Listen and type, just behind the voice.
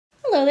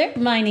Hello there,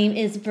 my name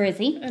is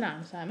Brizzy. And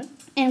I'm Simon.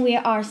 And we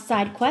are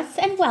Side Quests,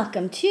 and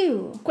welcome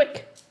to...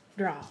 Quick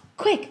Draw.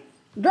 Quick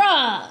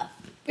Draw!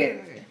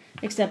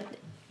 Except,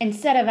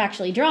 instead of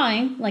actually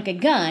drawing, like a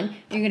gun,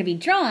 you're going to be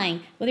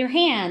drawing with your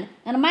hand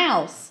and a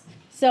mouse.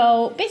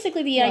 So,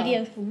 basically the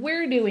idea...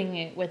 We're doing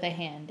it with a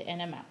hand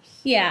and a mouse.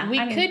 Yeah.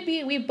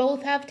 We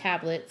both have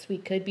tablets. We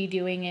could be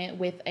doing it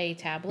with a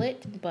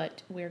tablet,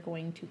 but we're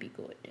going to be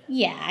good.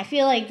 Yeah, I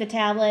feel like the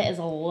tablet is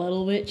a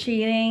little bit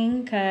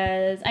cheating,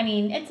 because, I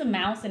mean, it's a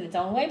mouse in its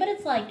own way, but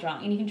it's like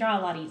drawing, and you can draw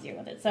a lot easier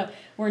with it. So,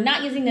 we're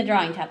not using the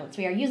drawing tablets.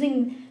 We are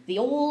using the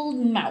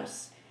old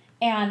mouse.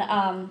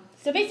 And,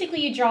 so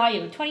basically you draw,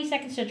 you have 20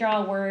 seconds to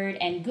draw a word,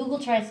 and Google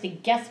tries to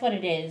guess what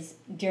it is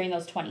during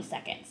those 20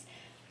 seconds.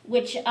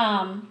 Which,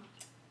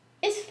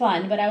 is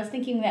fun, but I was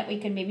thinking that we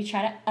could maybe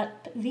try to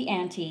up the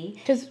ante.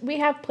 Because we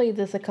have played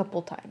this a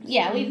couple times.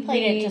 Yeah, we've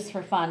played it just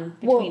for fun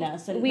between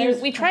us. And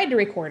we tried to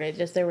record it,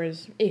 just there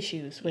was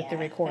issues with the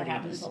recordings. That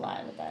happens a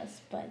lot with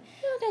us, but...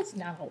 No, that's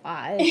not a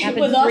lot. It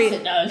happens with us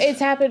it does. It's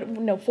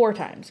happened, 4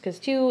 times, because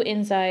 2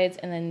 insides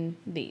and then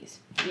these.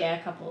 Yeah,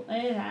 a couple.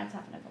 It's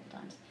happened a couple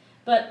times.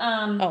 But,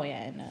 Oh,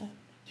 yeah,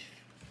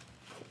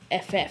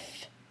 and,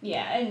 FF.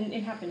 Yeah, and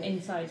it happened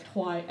inside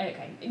twice.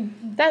 Okay.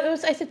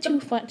 I said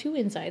 2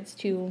 insides,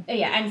 2.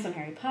 Yeah, and some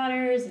Harry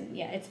Potters, and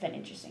yeah, it's been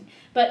interesting.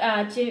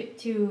 But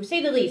to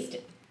say the least,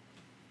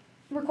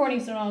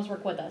 recordings don't always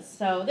work with us.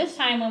 So this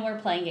time when we're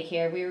playing it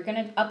here, we were going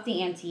to up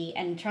the ante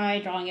and try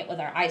drawing it with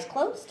our eyes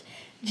closed,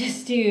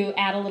 just to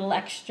add a little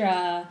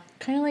extra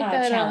kind of like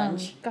that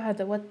challenge.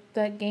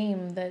 That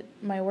game that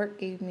my work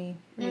gave me.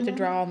 You have to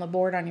draw on the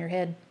board on your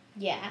head.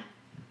 Yeah.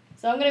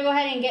 So I'm going to go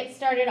ahead and get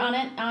started on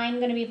it. I'm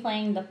going to be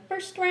playing the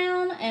first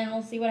round, and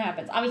we'll see what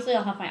happens. Obviously,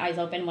 I'll have my eyes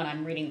open when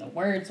I'm reading the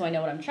words, so I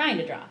know what I'm trying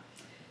to draw.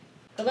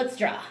 So let's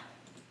draw.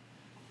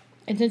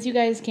 And since you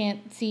guys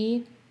can't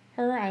see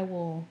her, I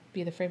will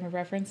be the frame of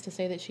reference to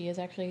say that she is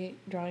actually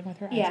drawing with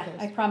her eyes closed.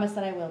 Yeah, I promise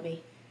that I will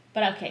be.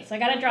 But okay, so I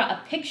got to draw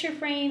a picture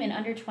frame in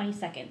under 20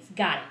 seconds.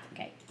 Got it.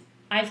 Okay.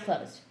 Eyes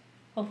closed.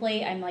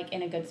 Hopefully, I'm,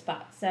 in a good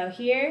spot. So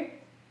here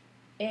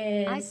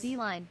is... I see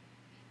line.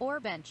 Or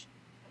bench.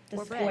 The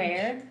or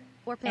square. Bench.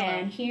 Or pillow.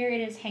 And here it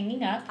is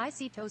hanging up. I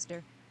see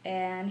toaster.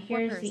 And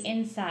here's the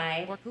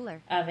inside or cooler.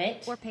 of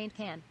it. Or paint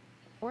can.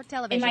 Or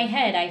television. In my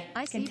head,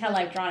 I can tell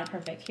I've drawn it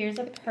perfect. Here's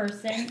a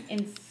person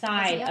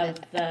inside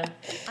of the...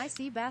 I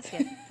see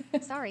basket.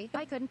 Sorry,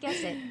 I couldn't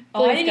guess it.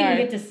 Oh, I didn't even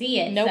get to see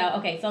it. Nope.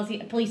 So I'll see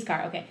a police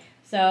car. Okay.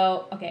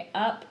 So,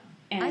 up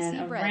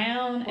and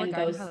around or and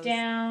goes hose.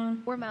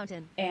 down. Or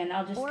mountain. And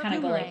I'll just or kind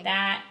of go like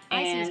that.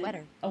 I and see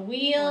sweater. a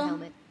wheel. Or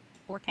helmet.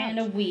 Or couch. And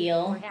a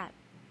wheel. Or hat.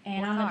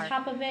 And or on car. the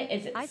top of it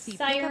is a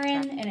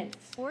siren, and it's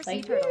or like...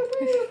 sea turtle.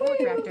 Or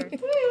tractor.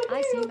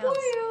 I see mouse.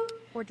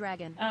 Or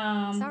dragon.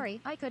 Sorry,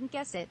 I couldn't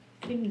guess it.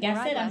 Couldn't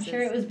guess it? I'm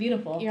sure it was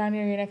beautiful. You're on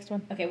your next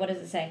one. Okay, what does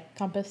it say?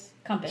 Compass.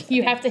 Compass.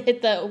 You Okay. have to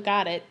hit the...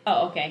 got it.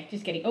 Oh, okay.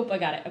 Just kidding. Oh, I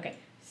got it. Okay.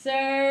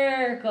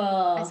 Circle.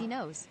 I see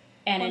nose.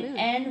 And or an moon.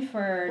 N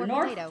for or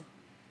north. Potato.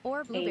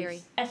 Or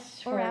blueberry. A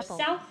S or for apple.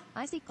 south.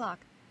 I see clock.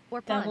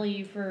 Or pond.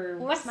 W for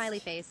or west. smiley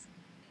face.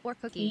 Or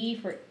cookie. E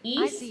for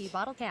east. I see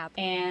bottle cap.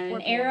 And or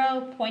an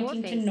arrow pointing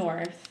or to face.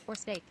 north. Or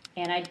steak.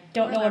 And I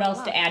don't or know what else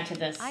laptop. to add to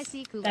this. I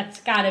see cooler. That's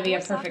got to be or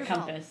a perfect soccer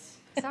ball. compass.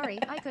 Sorry,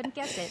 I couldn't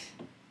guess it.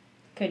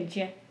 Couldn't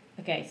you?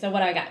 Okay, so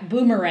what do I got?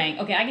 Boomerang.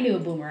 Okay, I can do a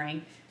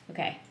boomerang.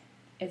 Okay.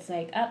 It's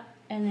like up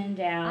and then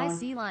down. I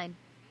see line.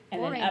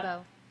 And or then rainbow.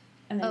 up.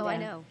 And then Oh, down. I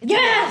know. It's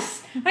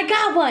Yes! I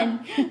got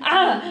one!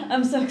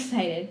 I'm so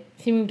excited.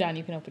 He moved on.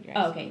 You can open your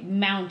eyes. Oh, okay,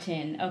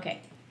 mountain.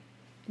 Okay.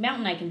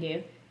 Mountain I can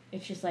do.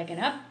 It's just like an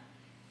up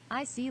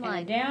I see and a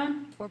line.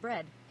 down. Or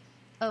bread.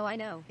 Oh, I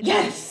know. It's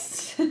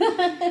Yes!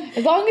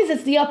 As long as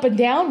it's the up and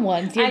down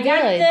ones, you're I good.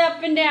 got the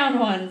up and down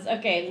ones.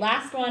 Okay,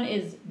 last one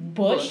is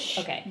bush.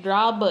 Okay.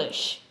 Draw a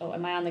bush. Oh,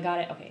 am I on the got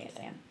it? Okay, yes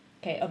I am.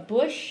 Okay, a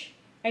bush.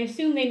 I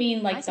assume they mean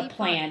I like the see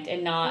plant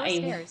and not Or a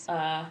stairs.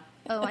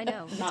 Oh, I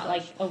know. It's not bush.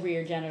 like over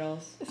your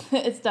genitals.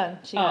 It's done.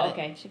 She got it.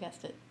 okay. She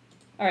guessed it.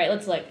 All right,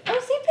 let's look. Oh,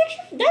 see a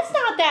picture. That's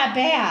not that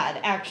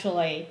bad,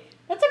 actually.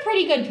 That's a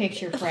pretty good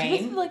picture This is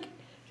frame. like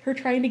her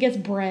trying to guess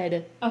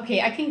bread. Okay,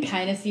 I can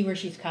kind of see where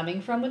she's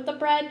coming from with the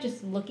bread,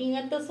 just looking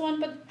at this one,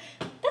 but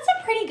that's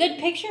a pretty good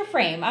picture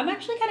frame. I'm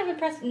actually kind of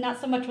impressed,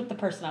 not so much with the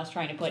person I was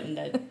trying to put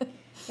into.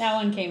 That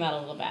one came out a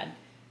little bad.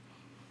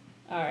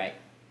 All right,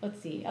 let's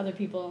see. Other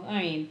people,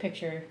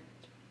 picture.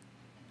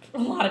 A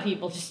lot of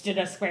people just did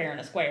a square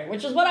and a square,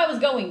 which is what I was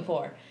going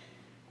for.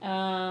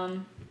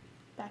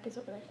 Back is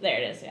over there.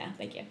 There it is, yeah,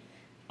 thank you.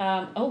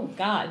 Oh,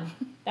 God,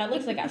 that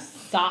looks like a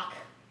sock.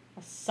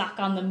 A sock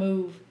on the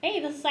move. Hey,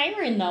 the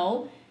siren,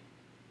 though.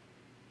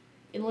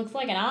 It looks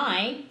like an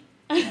eye.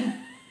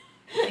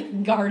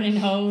 Garden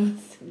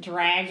hose.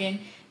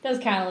 Dragon. Does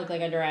kind of look like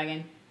a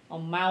dragon. A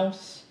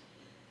mouse.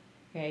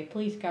 Okay,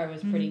 police car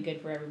was pretty good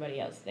for everybody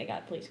else. They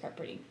got police car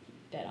pretty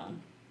dead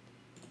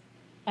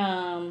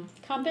on.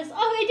 Compass.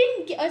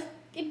 Oh,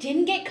 it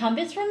didn't get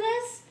compass from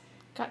this?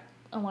 Got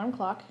alarm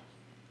clock.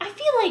 I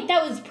feel like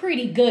that was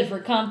pretty good for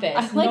compass.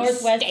 I like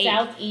Northwest, steak.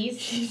 south, east.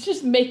 She's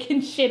just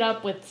making shit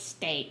up with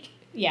steak.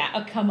 Yeah,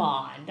 oh, come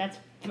on.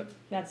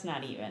 That's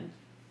not even.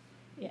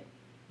 Yeah.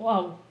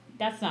 Whoa,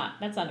 that's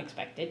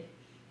unexpected.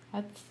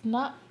 That's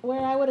not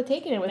where I would have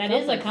taken it with That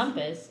is a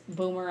compass.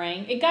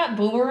 Boomerang. It got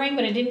boomerang,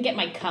 but it didn't get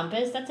my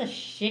compass. That's a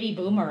shitty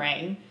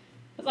boomerang.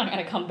 That's not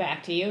going to come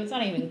back to you. It's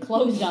not even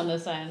closed on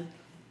this end.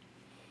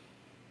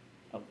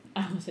 Oh,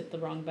 I almost hit the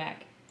wrong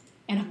back.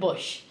 And a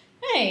bush.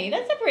 Hey,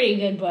 that's a pretty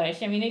good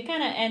bush. I mean, it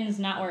kind of ends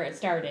not where it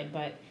started,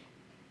 but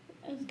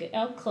it was good.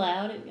 Oh,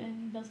 cloud.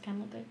 It does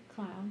kind of look like a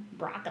cloud.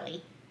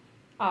 Broccoli.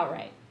 All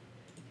right.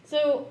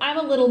 So I'm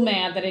a little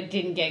mad that it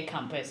didn't get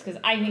compass because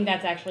I think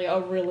that's actually a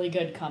really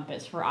good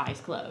compass for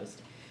eyes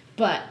closed.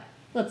 But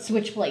let's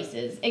switch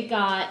places. I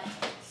got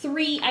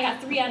 3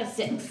 out of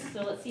 6.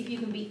 So let's see if you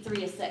can beat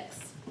 3 of 6.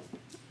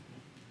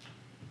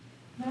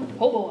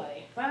 Oh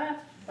boy.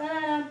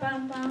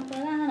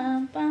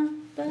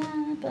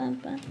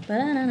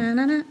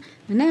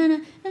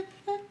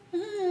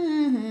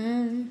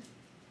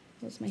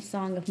 That's my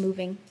song of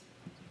moving.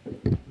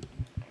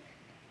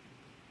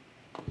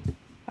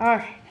 All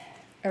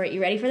right,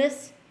 you ready for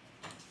this?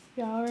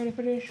 Y'all ready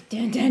for this?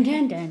 Dun, dun,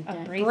 dun, dun, A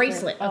dun.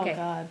 bracelet. Okay.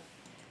 Oh,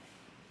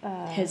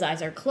 God. His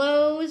eyes are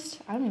closed.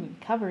 I'm even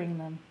covering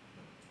them.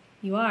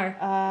 You are.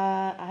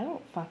 I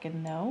don't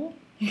fucking know.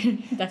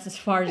 That's as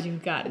far as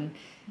you've gotten.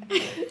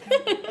 Is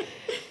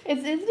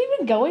it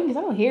even going? Because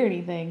I don't hear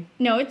anything.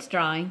 No, it's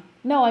drawing.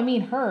 No, I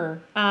mean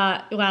her.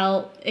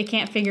 Well, it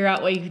can't figure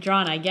out what you've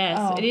drawn, I guess.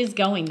 Oh. It is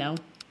going, though.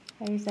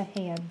 There's a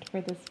hand for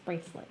this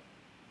bracelet.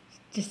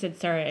 Just said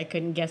sorry, I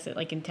couldn't guess it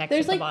like in text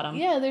There's at the bottom.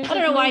 Yeah, there's I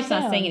don't know no why it's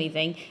not sound. saying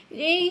anything.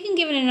 Yeah, you can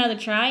give it another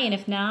try, and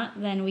if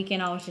not, then we can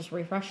always just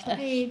refresh the A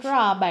page.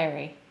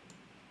 strawberry.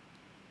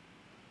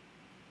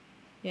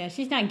 Yeah,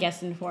 she's not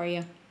guessing for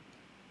you.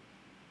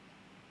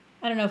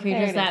 I don't know if you're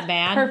There just it is. that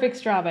bad. Perfect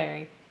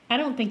strawberry. I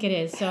don't think it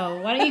is.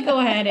 So why don't you go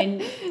ahead and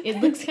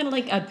it looks kind of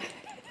like a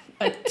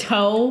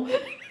toe.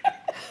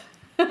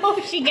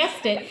 Oh, she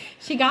guessed it.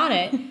 She got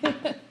it.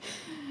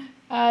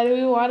 Do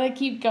we want to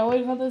keep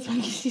going on this one?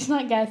 Because she's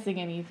not guessing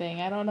anything.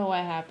 I don't know what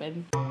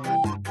happened.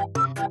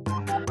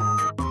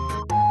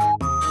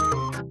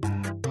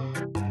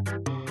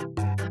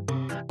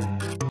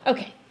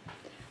 Okay.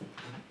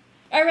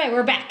 All right,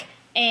 we're back.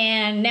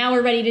 And now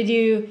we're ready to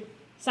do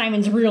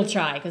Simon's real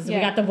try because we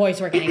got the voice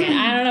working again.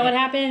 I don't know what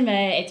happened, but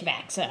it's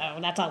back. So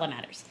that's all that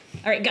matters.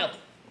 All right, go.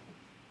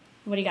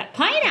 What do you got?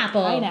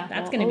 Pineapple. Pineapple.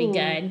 That's going to be Ooh.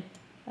 good.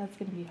 That's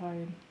going to be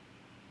hard.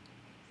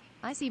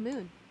 I see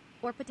moon.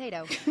 Or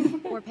potato.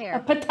 Or pear. A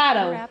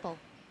potato. Or apple.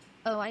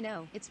 Oh, I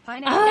know. It's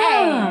pineapple.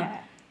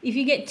 Ah! If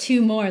you get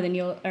 2 more, then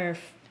or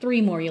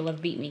 3 more, you'll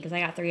have beat me because I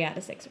got 3 out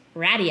of 6.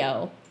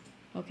 Radio.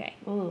 Okay.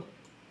 Ooh.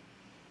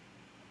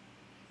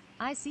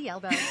 I see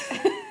elbow.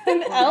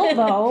 An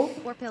elbow.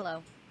 Or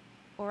pillow.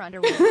 Or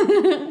underwear.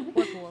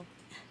 Or pool.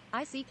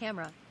 I see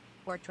camera.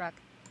 Or truck.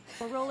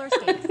 Or roller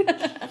skates.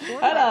 Or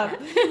Shut up.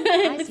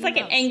 It looks like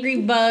an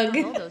angry bug.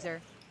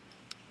 bulldozer.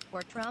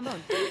 Or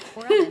trombone.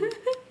 Or oven.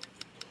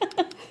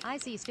 I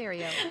see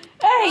stereo.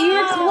 Hey, you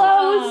were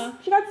Ah.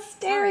 close. She got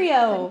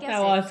stereo. Sorry,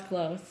 That was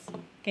close.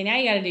 Okay, now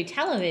you got to do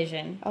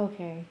television.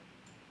 Okay.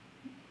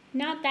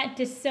 Not that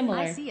dissimilar.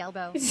 I see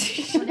elbow.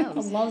 Or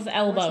nose. Loves Or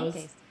elbows.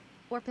 suitcase.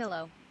 Or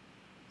pillow.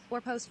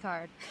 Or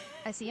postcard.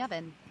 I see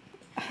oven.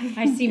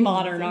 I see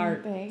modern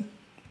art. Thing.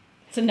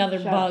 It's another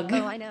Shut bug.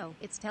 Oh, I know.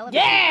 It's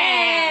television.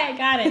 Yeah!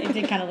 Got it. It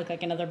did kind of look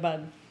like another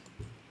bug.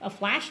 A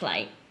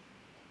flashlight.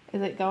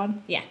 Is it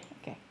going? Yeah.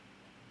 Okay.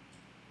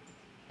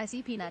 I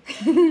see peanut.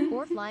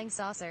 Or flying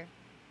saucer.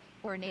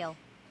 Or nail.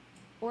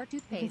 Or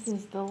toothpaste. This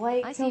is the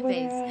light I see over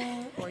vase.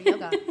 there. Or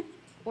yoga.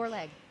 Or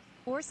leg.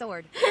 Or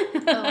sword.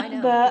 Oh, I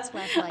know. The- It's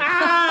flashlight.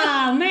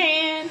 Ah,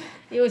 man.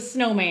 It was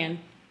snowman.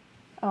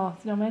 Oh,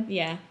 snowman.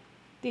 Yeah.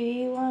 Do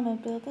you want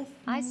to build a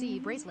I see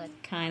bracelet.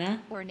 Kind of.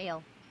 Or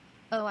nail.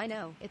 Oh, I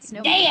know. It's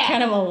snow. Yeah!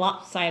 Kind of a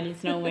lopsided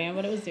snowman,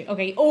 but it was...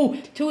 Okay. Oh,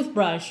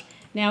 toothbrush.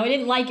 Now, I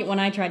didn't like it when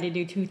I tried to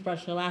do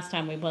toothbrush the last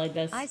time we played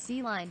this. I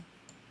see line.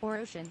 Or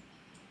ocean.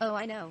 Oh,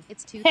 I know.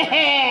 It's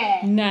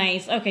toothbrush.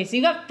 Nice. Okay, so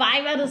you got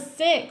 5 out of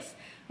 6.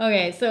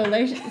 Okay, so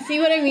there's... See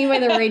what I mean by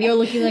the radio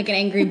looking like an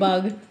angry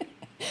bug?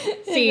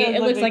 See,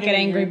 it looks like an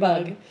angry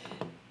bug.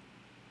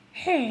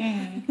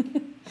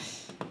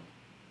 It's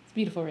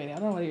beautiful radio. I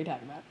don't know what you're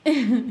talking about.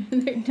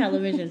 Their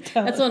television.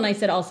 That's the one I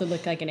said also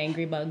looked like an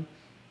angry bug.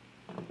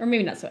 Or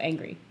maybe not so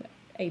angry, but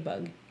a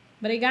bug.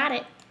 But I got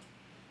it.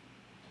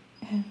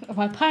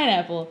 My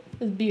pineapple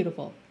is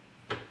beautiful.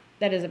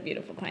 That is a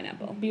beautiful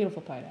pineapple.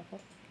 Beautiful pineapple.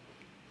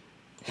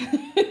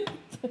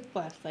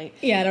 Flashlight.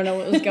 Yeah, I don't know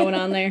what was going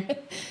on there.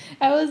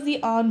 That was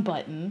the on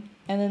button,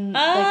 and then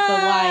like the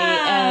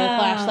light and the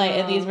flashlight,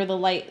 and these were the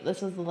light.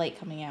 This was the light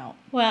coming out.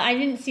 Well, I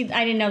didn't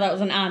know that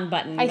was an on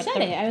button. I but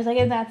said it. I was like,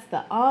 and that's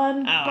the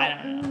on. Oh, I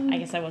button. don't know. I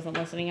guess I wasn't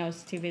listening. I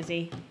was too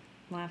busy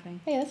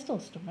laughing. Hey, that's still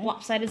a snowman.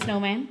 Lopsided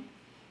snowman.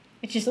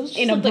 It's just Those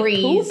in a look like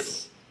breeze.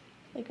 poops.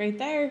 Like right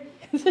there.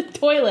 It's a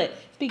toilet.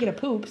 Speaking of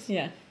poops.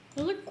 Yeah.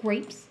 Those are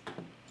grapes.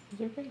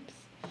 Those are grapes.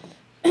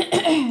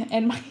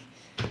 And my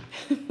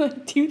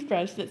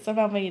toothbrush that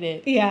somehow made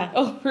it Yeah.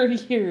 over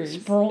yours.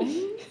 Do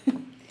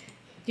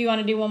you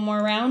want to do one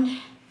more round?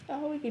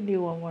 Oh, we can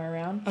do one more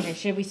round. Okay,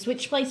 should we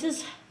switch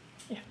places?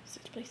 Yeah,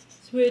 switch places.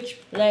 Switch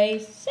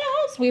places.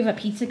 We have a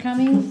pizza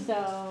coming,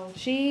 so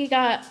She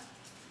got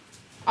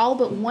all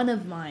but one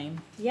of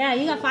mine. yeah,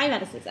 you got 5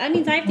 out of 6. That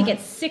means I have to get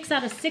 6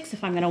 out of 6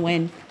 if I'm gonna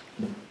win.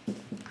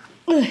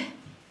 Ugh.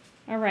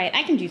 All right,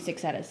 I can do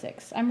 6 out of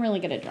 6. I'm really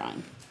good at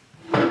drawing.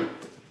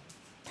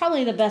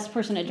 Probably the best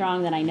person at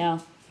drawing that I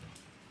know.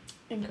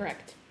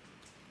 Incorrect.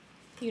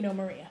 You know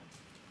Maria.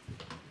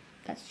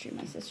 That's true.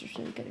 My sister's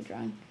really good at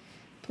drawing.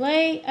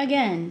 Play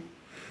again.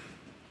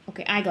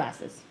 Okay,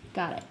 eyeglasses.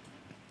 Got it.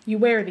 You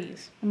wear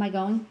these. Am I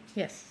going?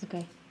 Yes.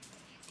 Okay.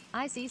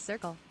 I see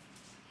circle.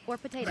 Or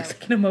potato. Looks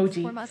like an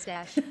emoji. Or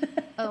mustache.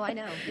 Oh, I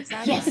know. It's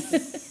eyebrows.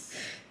 Yes.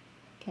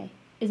 Okay.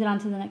 Is it on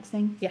to the next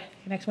thing? Yeah.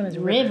 Your next one is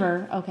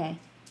River. Okay.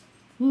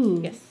 Ooh.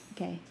 Yes.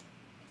 Okay.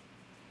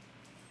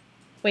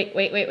 Wait.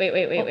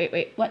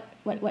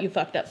 What? You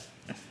fucked up.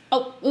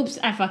 Oh, oops.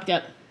 I fucked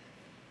up.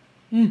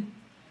 Okay.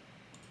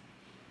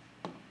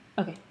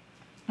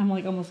 I'm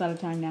like almost out of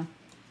time now.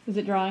 Is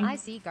it drawing? I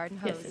see garden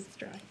hose. Yes, it's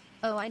dry.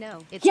 Oh, I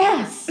know. It's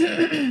Yes!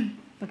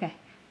 Okay.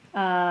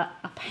 A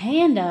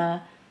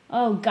panda.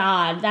 Oh,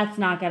 God. That's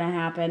not going to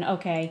happen.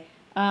 Okay.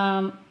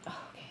 Okay.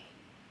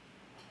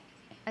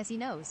 I see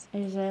nose.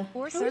 There's a...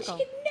 Or How would she circle.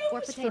 get Or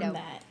nose potato. from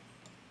that?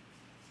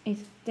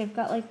 They've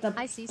got like the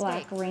I see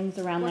black steak. rings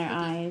around Or their cookie.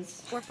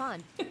 eyes. Or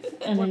pond.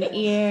 And Or an bowl.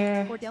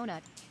 ear. Or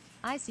donut.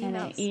 I see And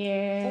an mouse.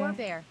 ear. Or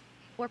bear.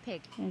 Or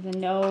pig. There's a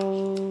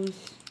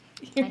nose.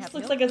 Yours have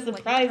looks no like a clue what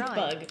surprise you're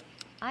drawing. bug.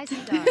 I see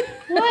dog.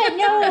 What?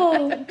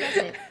 No! Guess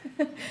it.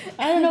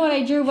 I don't know what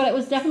I drew, but it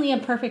was definitely a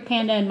perfect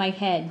panda in my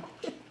head.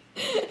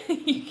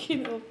 You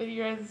can open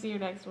your eyes and see your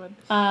next one.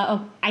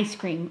 Oh, ice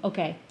cream.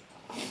 Okay.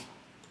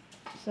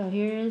 So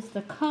here's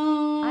the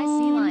cone. I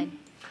see line.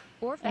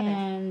 Or feather.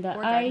 And the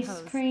Or garden ice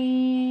hose.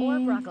 cream. Or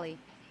broccoli.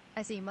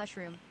 I see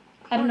mushroom.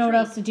 I don't Or know what tree.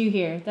 else to do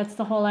here. That's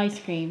the whole ice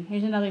cream.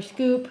 Here's another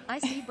scoop. I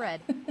see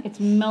bread. It's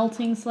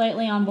melting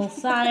slightly on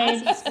both I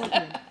see sides.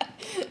 scorpion.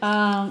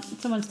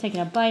 Someone's taking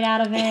a bite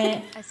out of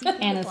it. I see And a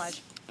camouflage.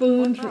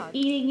 spoon Or for frog.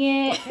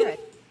 eating Or it.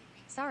 parrot.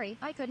 Sorry,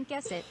 I couldn't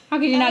guess it. How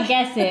could you not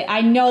guess it?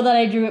 I know that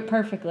I drew it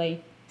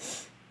perfectly.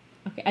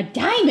 Okay, a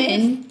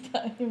diamond?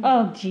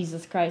 Oh,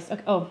 Jesus Christ.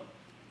 Okay. Oh,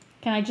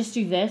 can I just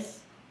do this?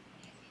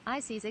 I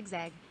see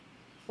zigzag.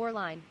 Or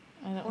line.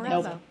 I don't Or know.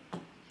 elbow.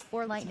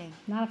 Or lightning.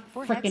 Not a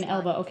Or freaking hexagon.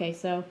 elbow. Okay,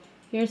 so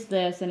here's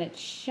this, and it's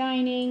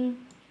shining.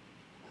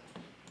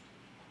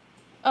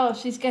 Oh,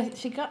 she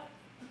got.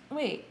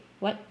 Wait.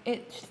 What?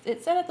 It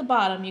said at the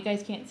bottom. You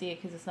guys can't see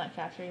it because it's not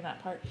capturing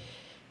that part.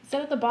 It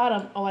said at the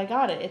bottom. Oh, I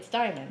got it. It's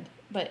diamond,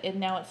 but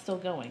now it's still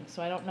going.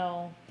 So I don't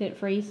know. Did it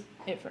freeze?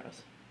 It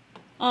froze.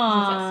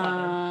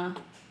 Aww.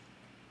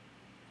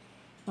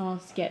 Oh,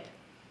 skip.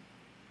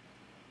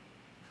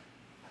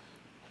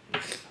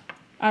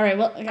 All right,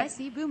 well, I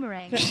see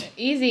boomerang.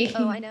 easy.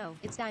 Oh, I know.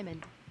 It's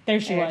diamond. There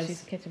she There, was.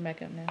 she's catching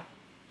back up now.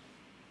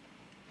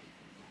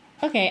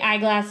 Okay,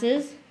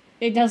 eyeglasses.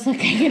 It does look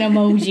like an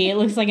emoji. It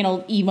looks like an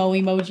old emo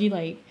emoji.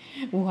 Like,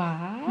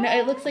 wow. No,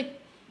 it looks like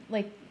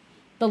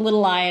The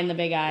little eye and the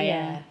big eye.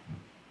 yeah. Yeah.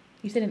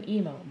 You said an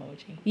emo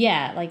emoji.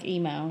 Yeah, like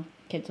emo.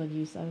 Kids would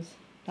use those.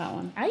 That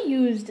one. I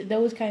used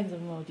those kinds of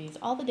emojis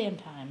all the damn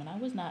time, and I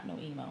was not no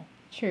emo.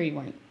 Sure you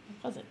weren't.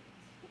 I wasn't.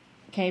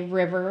 Okay,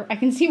 river. I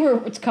can see where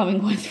it's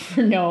coming with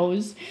for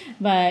nose,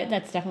 but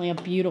that's definitely a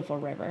beautiful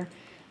river.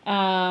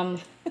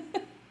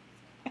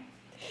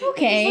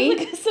 Okay. This looks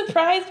like a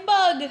surprise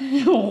bug.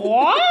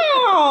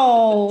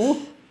 Wow!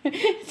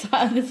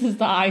 So this is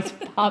the eyes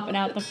popping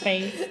out the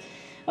face.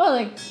 Oh,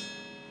 like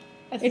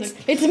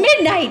it's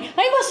midnight.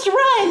 I must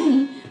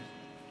run.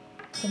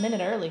 It's a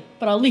minute early.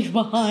 But I'll leave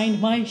behind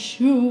my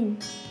shoe.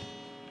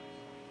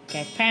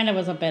 Okay, panda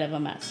was a bit of a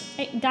mess.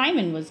 Hey,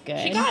 diamond was good.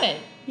 She got it.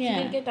 Yeah.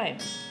 She did get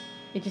diamond.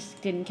 It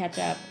just didn't catch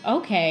up.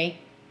 Okay.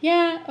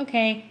 Yeah,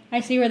 okay. I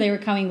see where they were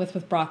coming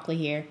with broccoli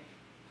here.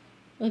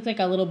 It looks like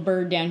a little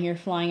bird down here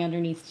flying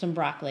underneath some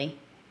broccoli.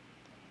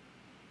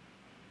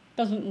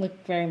 Doesn't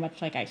look very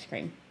much like ice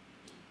cream.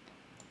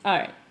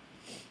 Alright.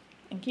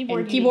 And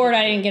keyboard. And keyboard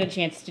I didn't get a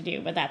chance to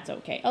do, but that's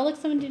okay. Oh, look,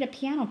 someone did a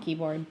piano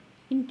keyboard.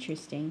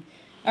 Interesting.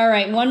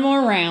 Alright, one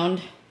more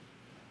round.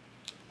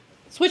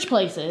 Switch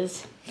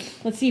places.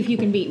 Let's see if you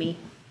can beat me.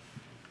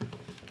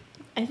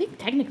 I think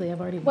technically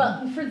I've already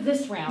won. Well, for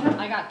this round,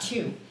 I got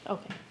 2.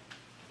 Okay.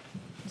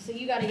 So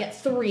you gotta get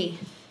 3.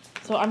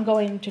 So I'm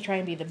going to try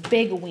and be the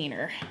big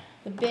wiener.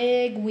 The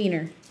big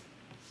wiener.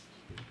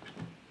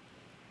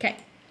 Okay.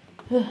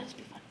 This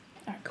be fun.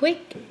 Our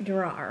quick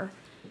draw.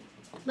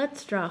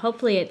 Let's draw.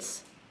 Hopefully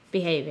it's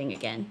behaving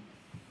again.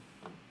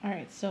 All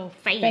right. So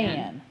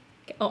Fan.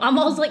 Oh, I'm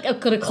almost like I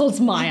could have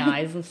closed my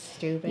eyes. That's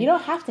stupid. You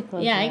don't have to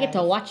close. Yeah, your I get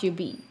to eyes. watch you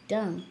be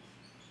dumb.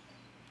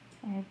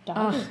 Our dog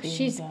Oh, is being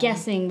she's dumb.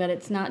 guessing, but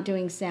it's not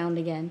doing sound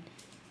again.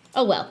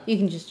 Oh well, you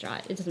can just draw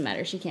it. It doesn't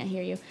matter. She can't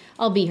hear you.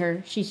 I'll be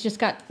her. She's just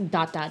got ...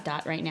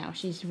 right now.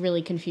 She's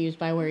really confused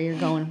by where you're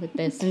going with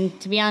this. And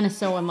to be honest,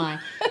 so am I.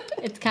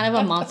 It's kind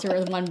of a monster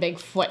with one big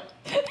foot.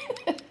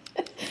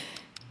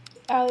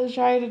 I was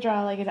trying to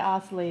draw like an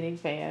oscillating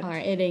fan. All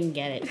right, it didn't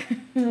get it.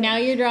 Now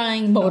you're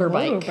drawing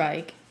motorbike.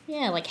 Motorbike.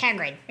 Yeah, like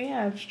Hagrid.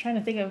 Yeah, I was trying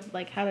to think of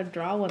like how to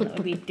draw one that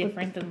would be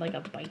different than like a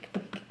bike.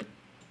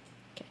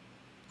 Okay.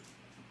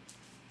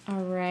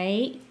 All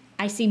right.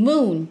 I see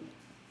moon.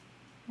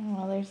 Oh,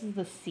 well, there's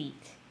the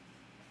seat.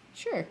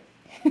 Sure.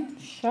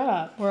 Shut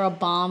up. Or a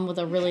bomb with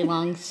a really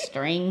long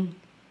string.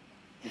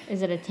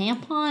 Is it a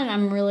tampon?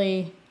 I'm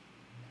really...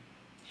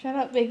 Shut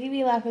up. Making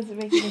me laugh isn't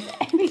making this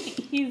any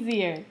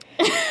easier.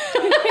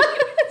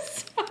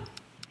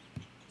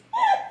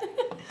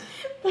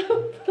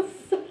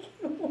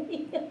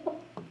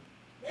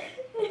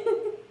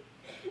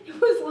 It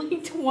was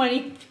like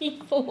 20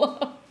 feet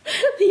below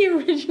the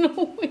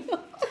original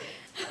wheel.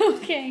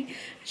 Okay.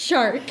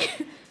 Shark.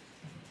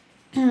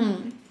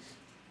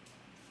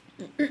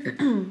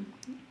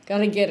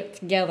 Gotta get it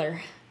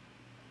together.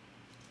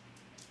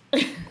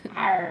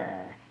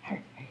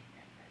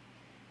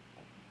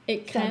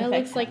 It kind of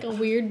looks like a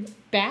weird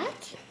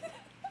bat.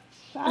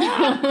 Is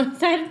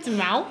that its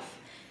mouth?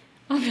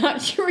 I'm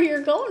not sure where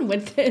you're going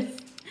with this.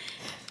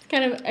 It's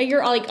kind of,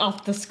 you're like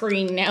off the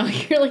screen now.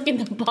 You're like in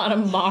the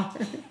bottom bar.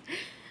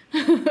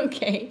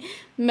 Okay.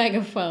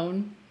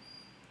 Megaphone.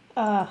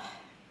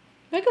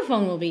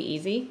 Megaphone will be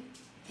easy.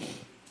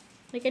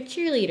 Like a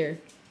cheerleader.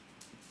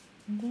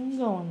 That's what I'm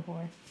going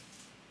for.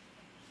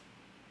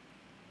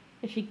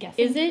 Is she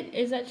guessing? Is it?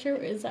 Is that true?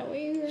 Is that what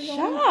you were going for?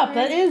 Shut up.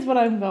 That is what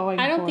I'm going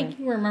for. I don't think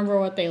you remember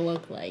what they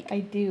look like. I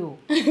do.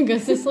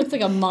 Because this looks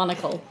like a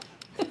monocle.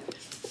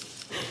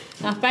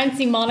 A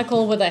fancy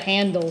monocle with a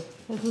handle.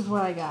 This is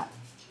what I got.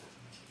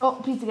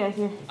 Oh, pizza guy's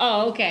here.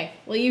 Oh, okay.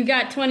 Well, you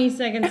got 20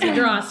 seconds to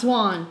draw a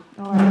swan.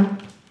 All right.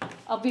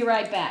 I'll be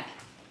right back.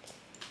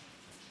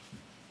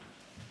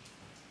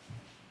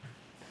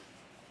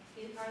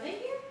 Are they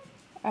here?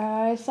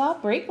 I saw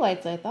brake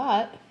lights, I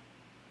thought.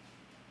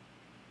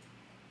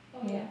 Oh,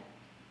 yeah.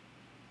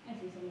 I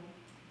see someone.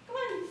 Come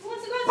on, who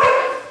wants to go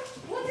outside?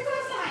 Who wants to go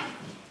outside?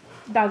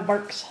 Dog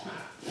barks.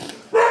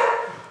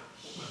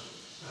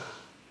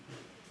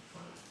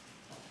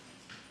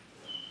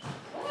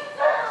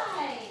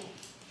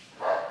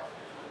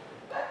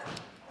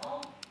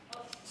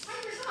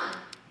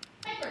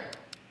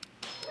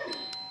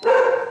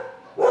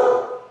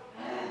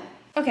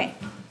 Okay,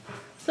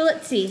 so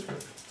let's see.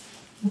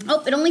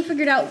 Oh, it only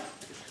figured out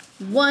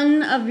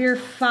one of your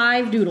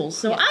 5 doodles.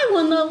 So I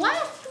won the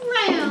last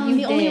round.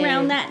 The only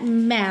round that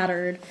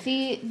mattered.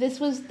 See, this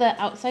was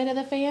the outside of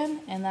the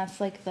fan, and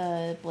that's like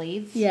the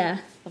blades. Yeah.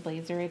 The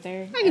blades are right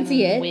there. I can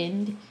see it.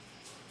 Wind.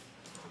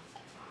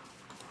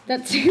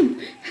 That's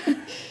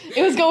It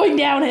was going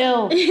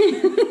downhill. This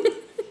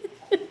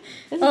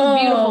is a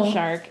beautiful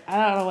shark. I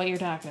don't know what you're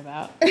talking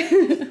about.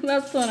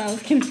 That's the one I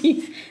was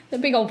confused. The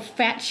big old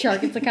fat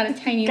shark. It's a kind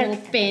of tiny little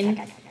fin.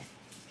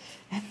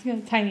 That's a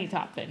tiny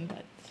top fin,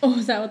 but Oh,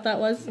 is that what that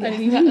was? yeah. I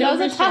didn't even know.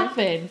 That was a top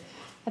fin.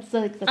 That's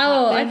like the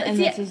top fin, and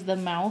this is the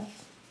mouth.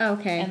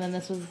 Okay. And then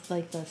this was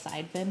like the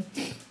side fin.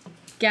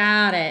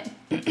 Got it.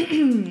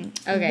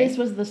 Okay. This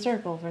was the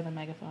circle for the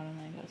megaphone, and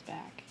then it goes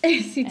back.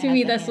 See, to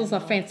me, this was a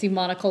fancy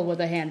monocle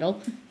with a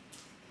handle.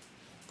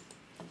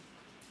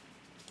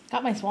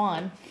 Got my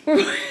swan.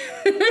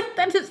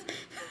 That is...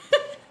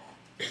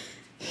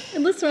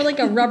 It looks more like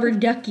a rubber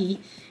ducky,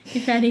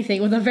 if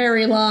anything, with a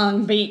very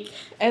long beak.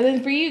 And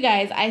then for you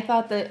guys, I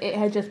thought that it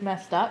had just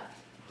messed up.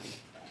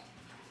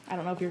 I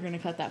don't know if you're going to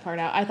cut that part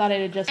out. I thought it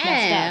had just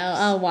messed up.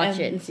 I'll watch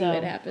it and see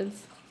what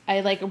happens.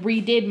 I like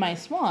redid my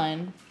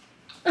swan.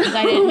 Because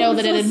I didn't know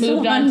that it had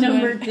moved on to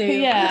number 2.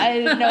 Yeah, I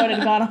didn't know it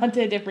had gone on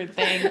to a different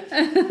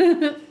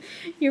thing.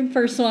 Your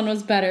first one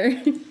was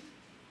better.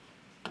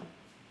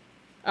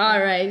 All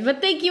right,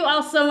 but thank you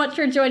all so much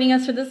for joining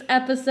us for this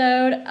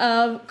episode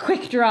of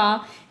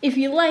QuickDraw. If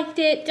you liked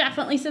it,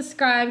 definitely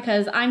subscribe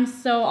because I'm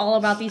so all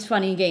about these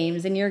funny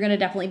games and you're going to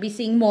definitely be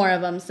seeing more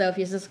of them. So if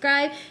you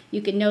subscribe,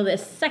 you can know the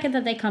second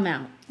that they come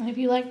out. And if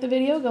you like the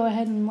video, go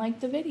ahead and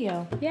like the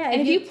video. Yeah,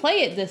 and if you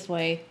play it this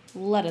way,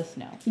 let us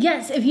know.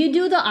 Yes, if you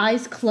do the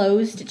eyes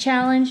closed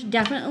challenge,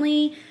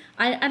 definitely...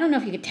 I don't know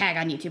if you could tag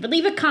on YouTube, but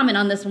leave a comment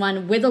on this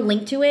one with a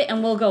link to it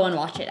and we'll go and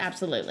watch it,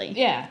 absolutely.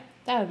 Yeah,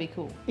 that would be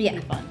cool. Yeah.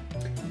 It'd be fun.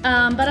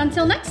 But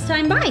until next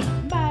time, bye.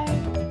 Bye.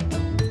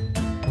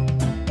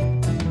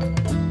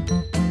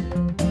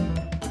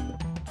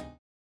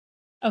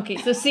 Okay,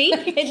 so see?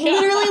 It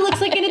literally looks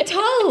like a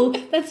toe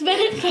that's been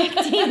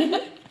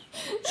infected.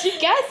 She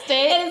guessed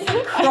it. And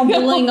it's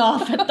crumbling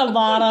off at the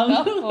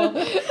bottom. Oh.